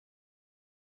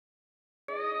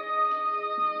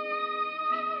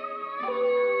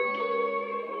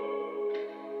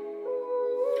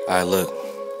Alright, look.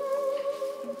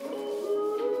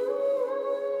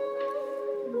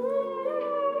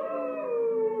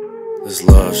 This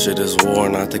love shit is war,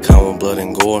 not the common blood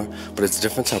and gore, but it's a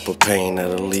different type of pain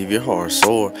that'll leave your heart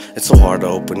sore. It's so hard to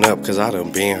open up, cause I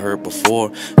done been hurt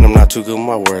before, and I'm not too good with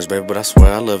my words, baby, but I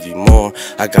swear I love you more.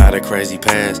 I got a crazy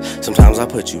past, sometimes I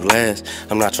put you last.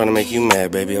 I'm not trying to make you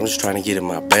mad, baby, I'm just trying to get in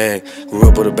my bag. Grew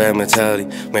up with a bad mentality,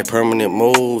 made permanent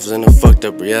moves in a fucked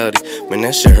up reality. Man,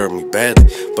 that shit hurt me badly,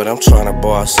 but I'm trying to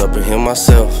boss up and heal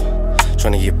myself.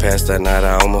 Trying to get past that night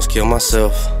I almost killed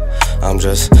myself. I'm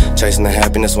just chasing the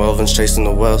happiness while others chasing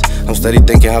the wealth. I'm steady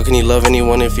thinking, how can you love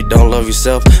anyone if you don't love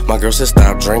yourself? My girl said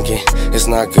stop drinking, it's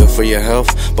not good for your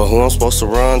health. But who I'm supposed to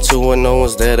run to when no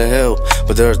one's there to help?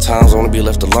 But there are times I wanna be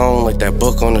left alone, like that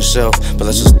book on the shelf. But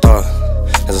that's just thought,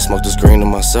 as I smoke this green to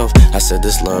myself. I said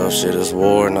this love shit is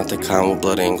war, not the kind with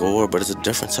blood and gore, but it's a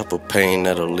different type of pain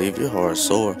that'll leave your heart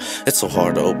sore. It's so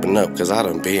hard to open up, cause I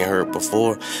done been hurt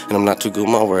before, and I'm not too good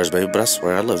with my words, baby, but I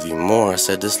swear I love you more. I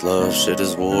said this love shit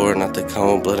is war, not the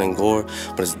kind with blood and gore,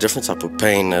 but it's a different type of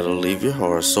pain that'll leave your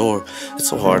heart sore. It's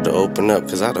so hard to open up,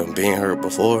 cause I done been hurt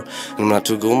before, and I'm not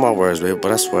too good with my words, baby,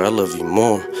 but I swear I love you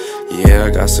more. Yeah, I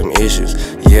got some issues,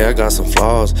 yeah, I got some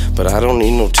flaws, but I don't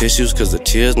need no tissues, cause the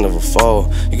tears never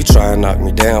fall. You can try and knock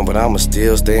me down, but I'ma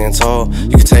still stand tall.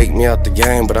 You can take me out the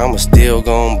game, but I'ma still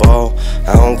gon' ball.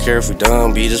 I don't care if we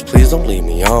done beat, just please don't leave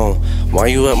me on. Why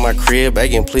you at my crib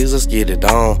begging, please let's get it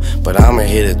on. But I'ma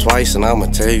hit it twice and I'ma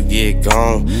tell you get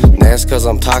gone. And that's cause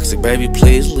I'm toxic, baby,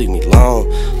 please leave me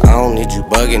alone. I don't need you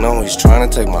bugging, always trying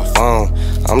to take my phone.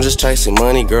 I'm just chasing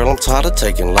money, girl, I'm tired of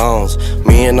taking loans.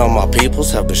 Me and all my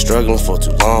peoples have been struggling for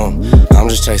too long. I'm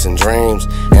just chasing dreams,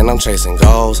 and I'm chasing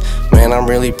goals. Man, I'm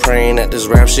really praying that this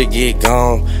rap shit get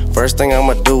gone. First thing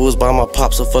I'ma do is buy my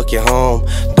pops a fuck your home.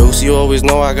 Deuce, you always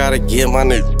know I gotta get my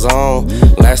niggas on.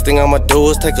 Last thing I'ma do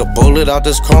is take a bullet out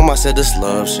this chrome. I said this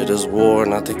love shit is war,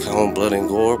 not the kind blood and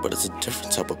gore, but it's a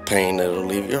different type of pain that'll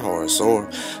leave your heart sore.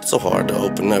 It's so hard to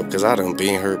open up, cause I done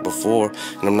been hurt before,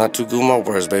 and I'm not too good with my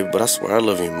words, baby, but I swear I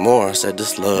love you more. I said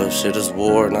this love shit is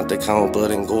war, not the kind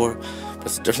blood and gore, but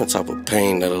it's a different type of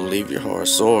pain that'll leave your heart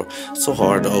sore. It's so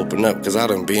hard to open up, cause I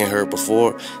done been hurt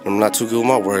before, and I'm not too good with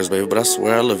my words, baby, but I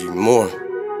swear I love you more.